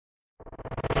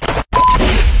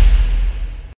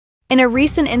In a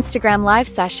recent Instagram live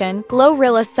session,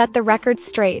 GloRilla set the record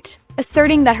straight,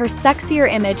 asserting that her sexier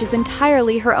image is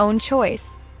entirely her own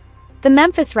choice. The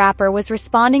Memphis rapper was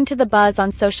responding to the buzz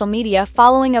on social media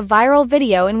following a viral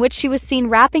video in which she was seen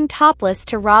rapping topless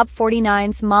to Rob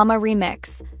 49's Mama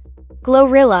remix.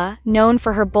 GloRilla, known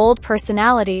for her bold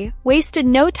personality, wasted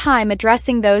no time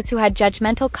addressing those who had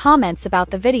judgmental comments about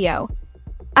the video.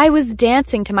 "I was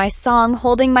dancing to my song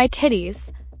holding my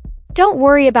titties. Don't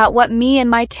worry about what me and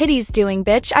my titties doing,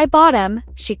 bitch, I bought 'em,"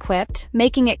 she quipped,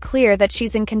 making it clear that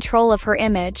she's in control of her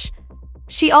image.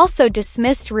 She also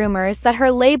dismissed rumors that her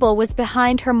label was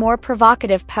behind her more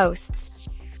provocative posts,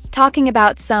 talking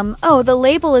about "Oh, the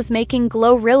label is making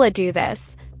GloRilla do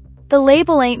this. The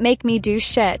label ain't make me do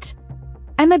shit.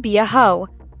 I'ma be a hoe."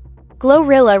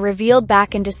 GloRilla revealed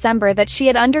back in December that she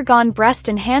had undergone breast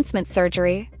enhancement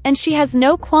surgery, and she has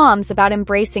no qualms about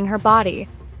embracing her body.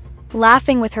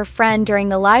 Laughing with her friend during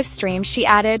the live stream, she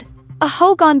added, "A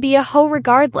hoe gon' be a hoe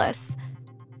regardless."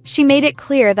 She made it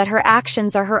clear that her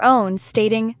actions are her own,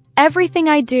 stating, "Everything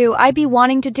I do, I be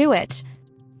wanting to do it.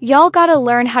 Y'all gotta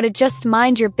learn how to just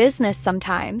mind your business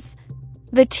sometimes."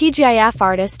 The TGIF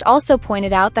artist also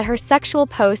pointed out that her sexual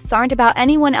posts aren't about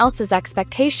anyone else's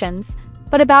expectations,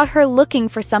 but about her looking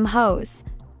for some hoes.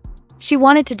 She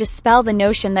wanted to dispel the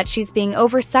notion that she's being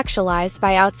oversexualized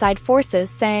by outside forces,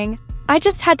 saying, "I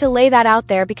just had to lay that out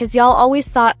there because y'all always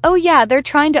thought, oh yeah, they're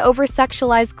trying to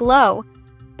oversexualize Glo.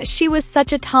 She was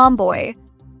such a tomboy.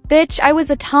 Bitch, I was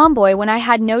a tomboy when I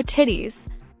had no titties.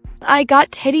 I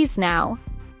got titties now."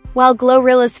 While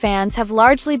GloRilla's fans have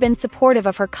largely been supportive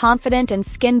of her confident and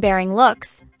skin-bearing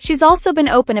looks, she's also been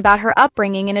open about her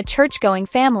upbringing in a church-going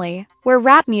family, where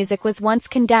rap music was once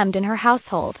condemned in her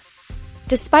household.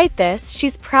 Despite this,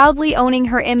 she's proudly owning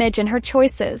her image and her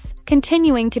choices,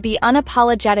 continuing to be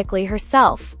unapologetically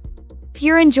herself. If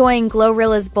you're enjoying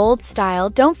GloRilla's bold style,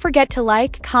 don't forget to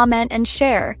like, comment, and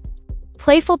share.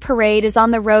 Playful Parade is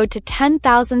on the road to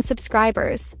 10,000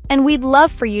 subscribers, and we'd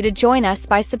love for you to join us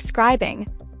by subscribing.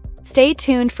 Stay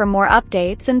tuned for more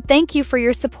updates, and thank you for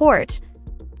your support.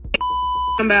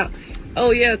 About,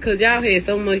 oh yeah, cause y'all had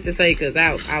so much to say, cause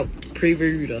I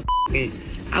previewed and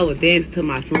I was dancing to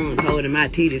my song holding my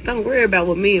titties. Don't worry about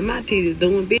what me and my titties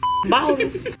doing, bitch.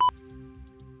 Ballin'.